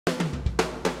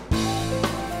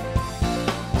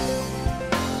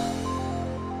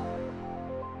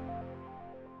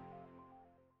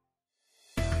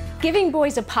Giving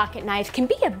boys a pocket knife can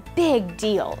be a big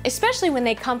deal, especially when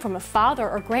they come from a father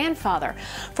or grandfather.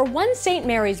 For one St.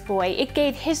 Mary's boy, it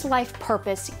gave his life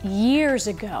purpose years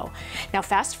ago. Now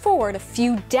fast forward a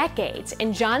few decades,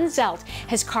 and John Zelts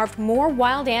has carved more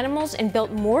wild animals and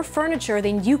built more furniture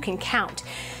than you can count.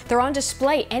 They're on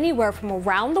display anywhere from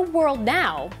around the world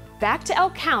now, back to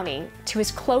Elk County, to as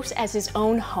close as his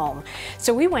own home.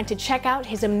 So we went to check out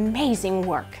his amazing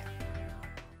work.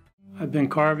 I've been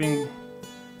carving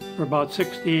for about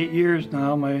 68 years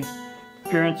now. My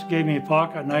parents gave me a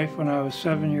pocket knife when I was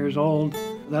 7 years old.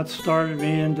 That started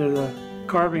me into the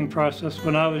carving process.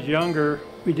 When I was younger,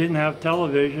 we didn't have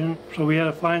television, so we had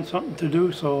to find something to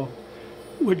do. So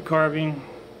wood carving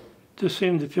just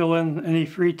seemed to fill in any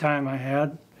free time I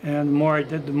had. And the more I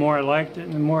did, the more I liked it,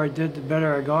 and the more I did, the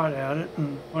better I got at it.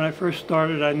 And when I first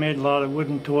started, I made a lot of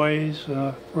wooden toys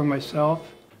for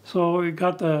myself. So we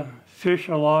got to fish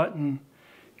a lot and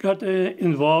got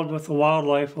involved with the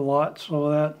wildlife a lot,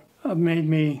 so that made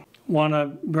me want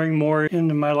to bring more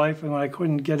into my life when I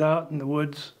couldn't get out in the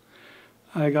woods.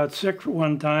 I got sick for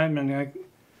one time and I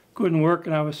couldn't work,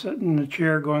 and I was sitting in the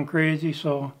chair going crazy,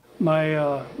 so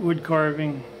my wood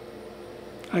carving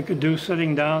I could do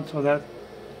sitting down, so that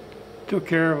took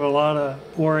care of a lot of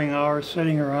boring hours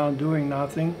sitting around doing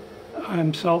nothing.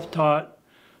 I'm self-taught.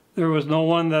 There was no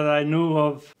one that I knew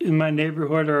of in my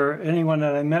neighborhood or anyone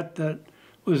that I met that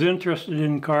was interested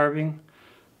in carving.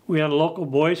 We had a local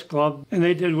boys club, and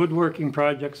they did woodworking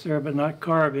projects there, but not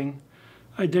carving.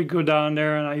 I did go down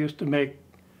there, and I used to make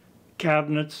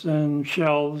cabinets and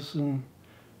shelves and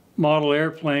model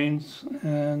airplanes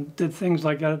and did things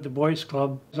like that at the boys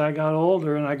club. As I got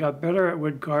older and I got better at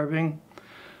wood carving,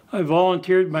 I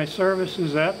volunteered my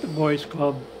services at the boys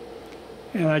club,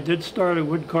 and I did start a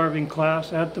wood carving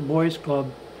class at the boys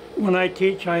club. When I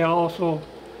teach, I also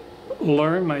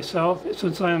learn myself,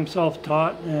 since I am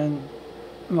self-taught, and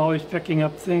I'm always picking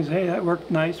up things. Hey, that worked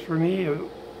nice for me.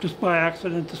 Just by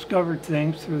accident discovered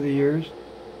things through the years.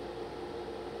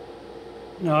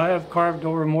 Now, I have carved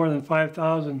over more than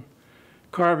 5,000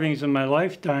 carvings in my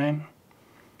lifetime,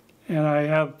 and I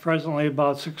have presently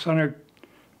about 600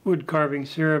 wood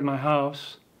carvings here at my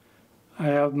house. I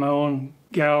have my own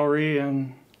gallery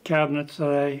and cabinets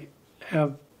that I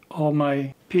have all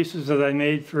my pieces that I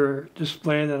made for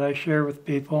display that I share with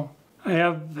people. I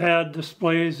have had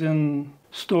displays in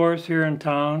stores here in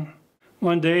town.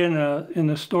 One day in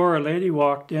the store, a lady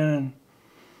walked in and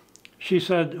she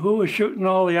said, "Who was shooting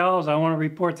all the owls? I want to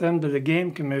report them to the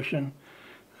Game Commission."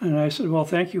 And I said, "Well,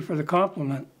 thank you for the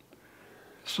compliment."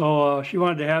 So she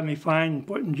wanted to have me fined and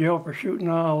put in jail for shooting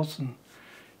owls, and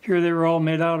here they were all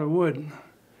made out of wood.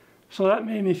 So that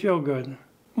made me feel good.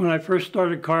 When I first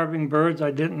started carving birds, I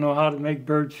didn't know how to make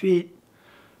bird feet.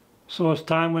 So as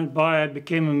time went by, I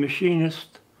became a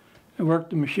machinist. I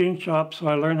worked in a machine shop, so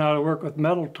I learned how to work with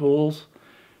metal tools.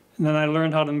 And then I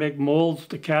learned how to make molds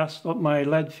to cast up my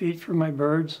lead feet for my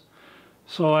birds.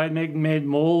 So I made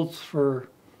molds for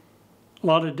a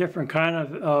lot of different kind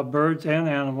of birds and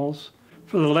animals.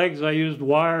 For the legs, I used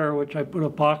wire, which I put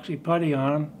epoxy putty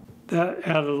on them. That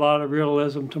added a lot of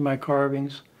realism to my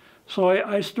carvings. So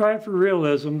I strive for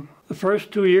realism. The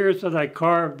first 2 years that I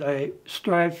carved, I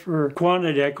strived for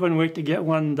quantity. I couldn't wait to get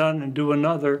one done and do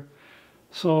another.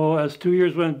 So as 2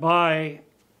 years went by,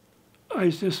 I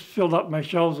just filled up my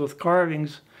shelves with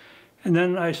carvings. And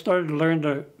then I started to learn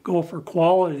to go for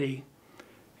quality.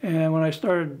 And when I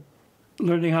started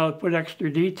learning how to put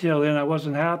extra detail in, I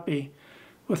wasn't happy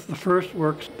with the first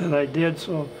works that I did.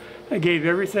 So I gave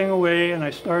everything away and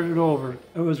I started over.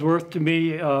 It was worth to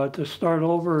me to start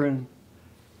over and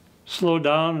slow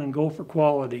down and go for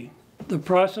quality. The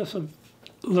process of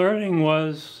learning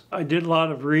was, I did a lot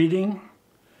of reading,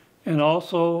 and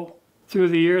also through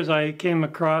the years I came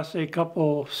across a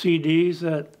couple CDs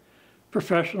that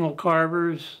professional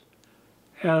carvers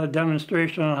had a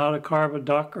demonstration on how to carve a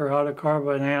duck or how to carve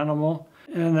an animal.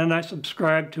 And then I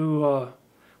subscribed to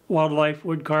Wildlife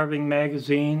Wood Carving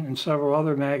magazine and several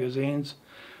other magazines.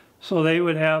 So they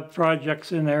would have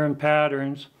projects in there and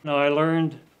patterns. Now I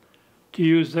learned to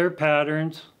use their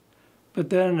patterns, but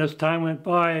then as time went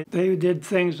by, they did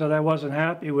things that I wasn't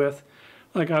happy with.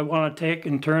 Like I want to take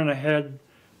and turn a head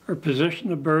or position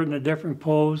the bird in a different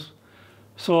pose.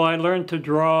 So I learned to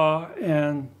draw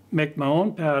and make my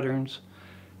own patterns.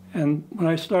 And when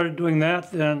I started doing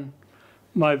that, then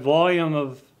my volume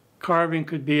of carving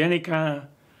could be any kind of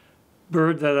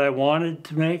bird that I wanted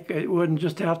to make. It wouldn't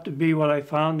just have to be what I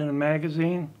found in a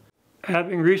magazine.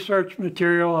 Having research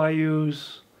material, I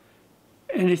use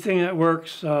anything that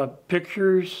works.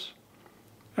 Pictures.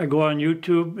 I go on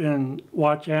YouTube and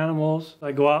watch animals.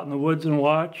 I go out in the woods and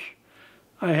watch.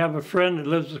 I have a friend that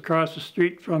lives across the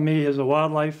street from me. He's a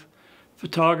wildlife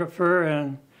photographer,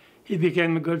 and he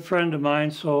became a good friend of mine,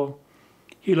 so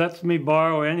he lets me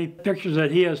borrow any pictures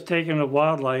that he has taken of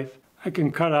wildlife. I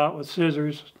can cut out with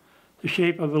scissors the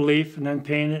shape of a leaf and then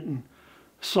paint it and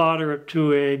solder it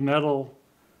to a metal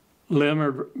limb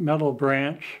or metal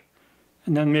branch,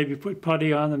 and then maybe put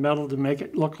putty on the metal to make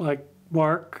it look like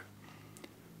bark.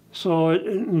 So it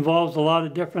involves a lot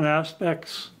of different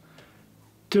aspects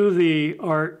to the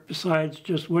art besides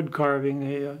just wood carving.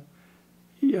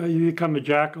 You become a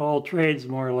jack of all trades,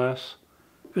 more or less.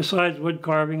 Besides wood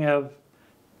carving, I've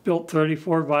built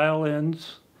 34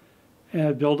 violins, and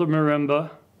I built a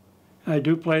marimba. I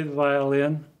do play the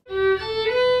violin.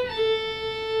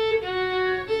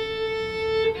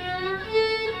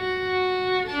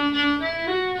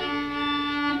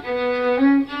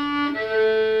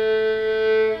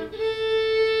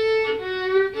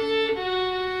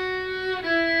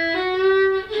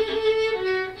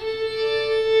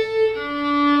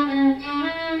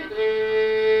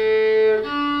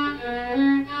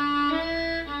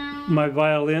 My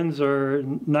violins are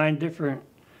in 9 different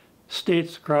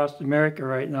states across America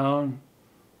right now, and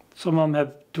some of them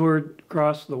have toured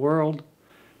across the world.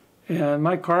 And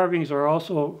my carvings are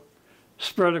also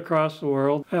spread across the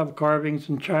world. I have carvings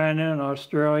in China and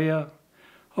Australia,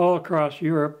 all across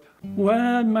Europe.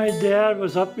 When my dad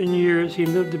was up in years, he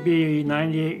lived to be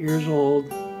 98 years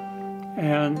old,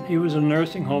 and he was in a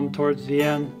nursing home towards the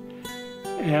end,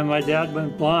 and my dad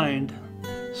went blind.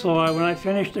 So when I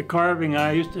finished the carving,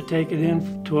 I used to take it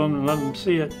in to him and let him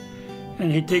see it.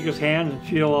 And he'd take his hand and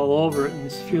feel all over it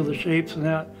and feel the shapes and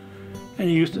that. And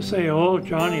he used to say, "Oh,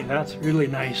 Johnny, that's really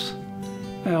nice."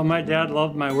 Well, my dad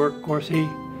loved my work. Of course, he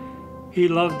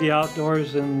loved the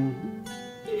outdoors, and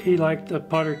he liked to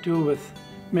putter too with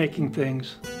making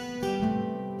things.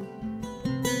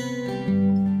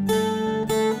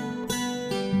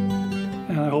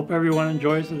 And I hope everyone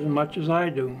enjoys it as much as I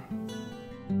do.